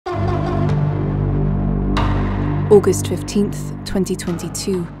August 15th,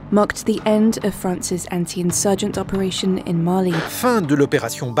 2022, marked the end of France's anti-insurgent operation in Mali. Fin de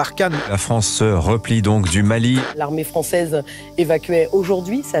l'opération Barkhane. La France se replie donc du Mali. L'armée française évacuait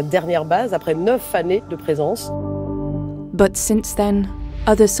aujourd'hui sa dernière base après 9 années de présence. But since then,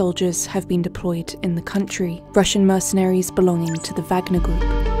 other soldiers have been deployed in the country, Russian mercenaries belonging to the Wagner group.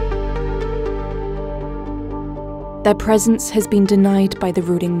 Their presence has been denied by the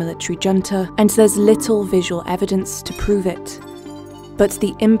ruling military junta, and there's little visual evidence to prove it. But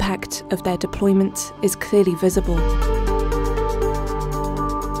the impact of their deployment is clearly visible.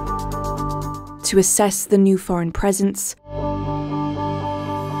 To assess the new foreign presence,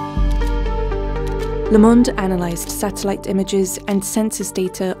 Le Monde analysed satellite images and census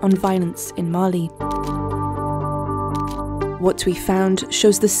data on violence in Mali. What we found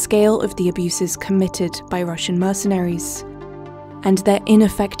shows the scale of the abuses committed by Russian mercenaries and their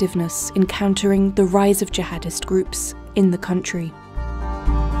ineffectiveness in countering the rise of jihadist groups in the country.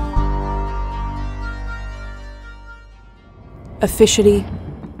 Officially,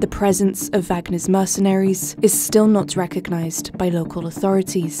 the presence of Wagner's mercenaries is still not recognised by local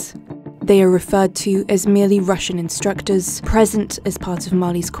authorities. They are referred to as merely Russian instructors present as part of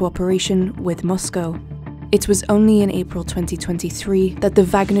Mali's cooperation with Moscow. It was only in April 2023 that the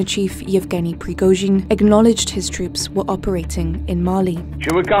Wagner chief Yevgeny Prigozhin acknowledged his troops were operating in Mali.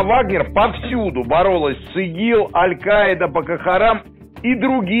 ЧВК «Вагнер» повсюду боролась с ИГИЛ, Аль-Каида, Боко-Харам и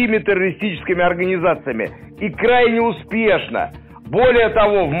другими террористическими организациями. И крайне успешно. Более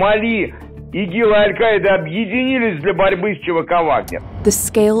того, в Мали ИГИЛ и Аль-Каида объединились для борьбы с ЧВК «Вагнер». The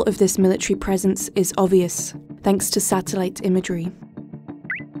scale of this military presence is obvious, thanks to satellite imagery.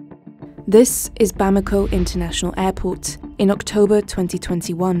 This is Bamako International Airport in October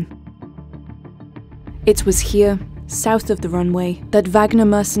 2021. It was here, south of the runway, that Wagner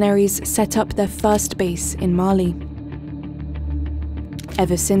mercenaries set up their first base in Mali.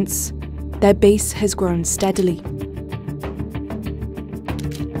 Ever since, their base has grown steadily.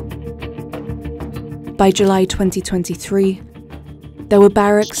 By July 2023, there were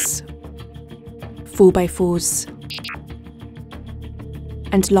barracks, 4x4s,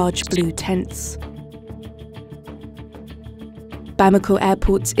 and large blue tents. Bamako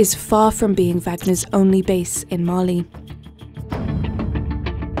Airport is far from being Wagner's only base in Mali.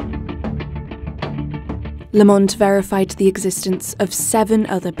 Le Monde verified the existence of 7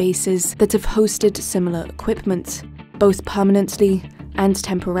 other bases that have hosted similar equipment, both permanently and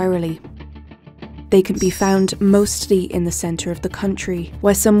temporarily. They can be found mostly in the centre of the country,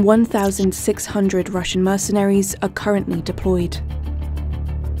 where some 1,600 Russian mercenaries are currently deployed.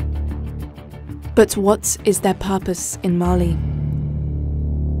 But what is their purpose in Mali?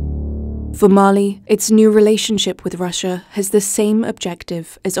 For Mali, its new relationship with Russia has the same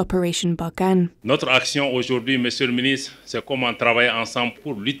objective as Operation Barkhane. Notre action aujourd'hui, Monsieur le Ministre, c'est comment travailler ensemble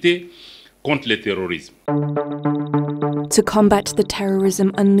pour lutter contre le terrorisme. To combat the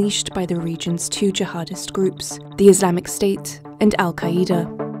terrorism unleashed by the region's 2 jihadist groups, the Islamic State and Al-Qaeda.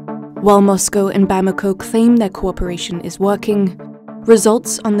 While Moscow and Bamako claim their cooperation is working,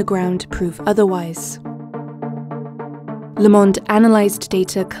 results on the ground prove otherwise. Le Monde analysed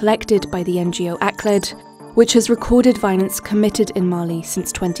data collected by the NGO ACLED, which has recorded violence committed in Mali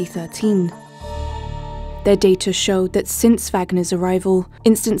since 2013. Their data show that since Wagner's arrival,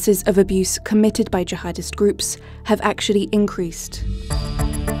 instances of abuse committed by jihadist groups have actually increased.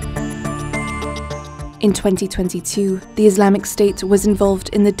 In 2022, the Islamic State was involved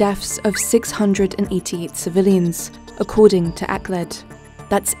in the deaths of 688 civilians, according to ACLED.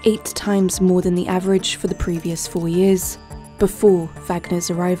 That's 8 times more than the average for the previous 4 years, before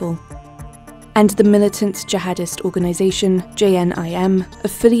Wagner's arrival. And the militant jihadist organisation JNIM,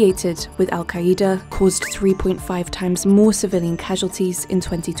 affiliated with Al-Qaeda, caused 3.5 times more civilian casualties in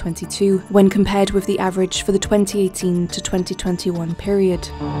 2022 when compared with the average for the 2018 to 2021 period.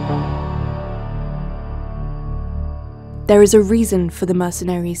 There is a reason for the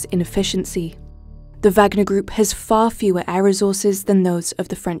mercenaries' inefficiency. The Wagner Group has far fewer air resources than those of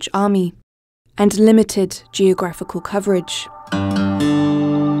the French army, and limited geographical coverage.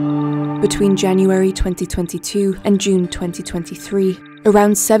 Between January 2022 and June 2023,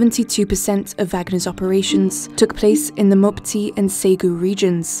 around 72% of Wagner's operations took place in the Mopti and Ségou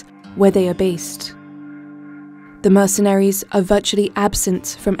regions, where they are based. The mercenaries are virtually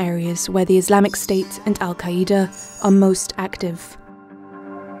absent from areas where the Islamic State and Al-Qaeda are most active.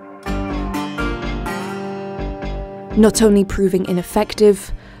 Not only proving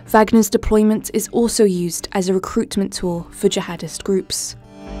ineffective, Wagner's deployment is also used as a recruitment tool for jihadist groups.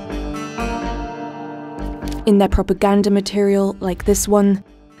 In their propaganda material, like this one,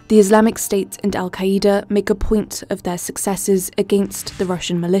 The Islamic State and Al-Qaeda make a point of their successes against the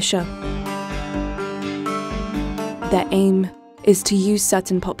Russian militia. Their aim is to use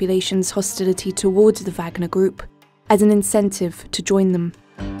certain populations' hostility towards the Wagner group as an incentive to join them.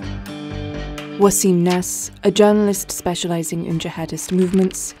 Wasim Nas, a journalist specializing in jihadist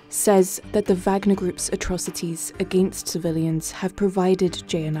movements, says that the Wagner group's atrocities against civilians have provided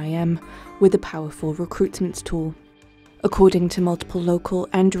JNIM with a powerful recruitment tool. According to multiple local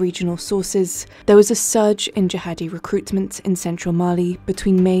and regional sources, there was a surge in jihadi recruitment in central Mali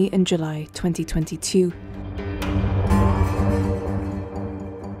between May and July 2022.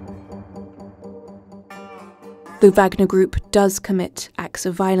 The Wagner group does commit acts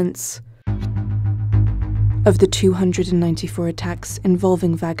of violence. Of the 294 attacks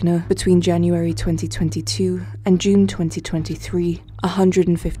involving Wagner between January 2022 and June 2023,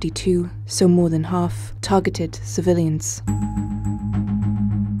 152, so more than half, targeted civilians.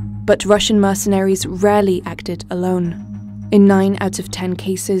 But Russian mercenaries rarely acted alone. In 9 out of 10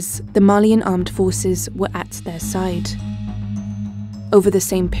 cases, the Malian armed forces were at their side. Over the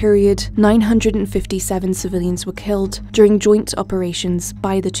same period, 957 civilians were killed during joint operations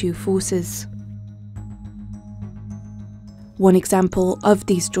by the two forces. One example of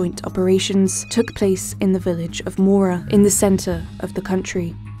these joint operations took place in the village of Mora, in the centre of the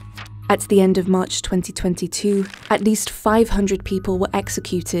country. At the end of March 2022, at least 500 people were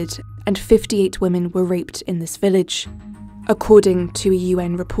executed and 58 women were raped in this village, according to a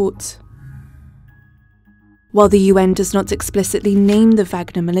UN report. While the UN does not explicitly name the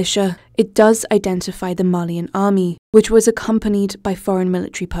Wagner militia, it does identify the Malian army, which was accompanied by foreign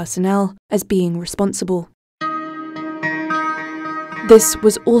military personnel, as being responsible. This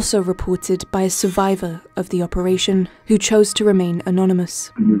was also reported by a survivor of the operation, who chose to remain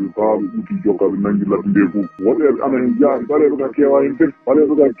anonymous.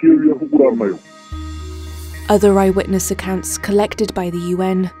 Other eyewitness accounts collected by the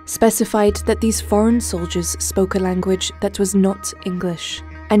UN specified that these foreign soldiers spoke a language that was not English,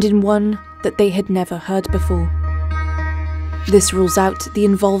 and in one that they had never heard before. This rules out the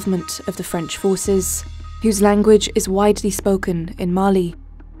involvement of the French forces, whose language is widely spoken in Mali,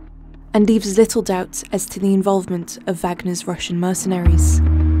 and leaves little doubt as to the involvement of Wagner's Russian mercenaries.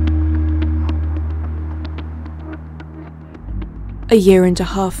 A year and a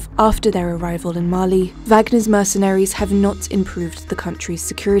half after their arrival in Mali, Wagner's mercenaries have not improved the country's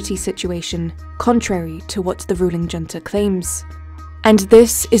security situation, contrary to what the ruling junta claims. And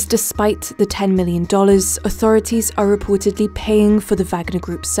this is despite the $10 million authorities are reportedly paying for the Wagner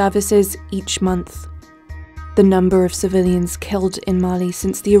Group's services each month. The number of civilians killed in Mali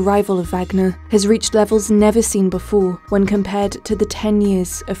since the arrival of Wagner has reached levels never seen before when compared to the 10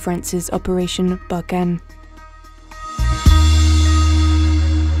 years of France's Operation Barkhane.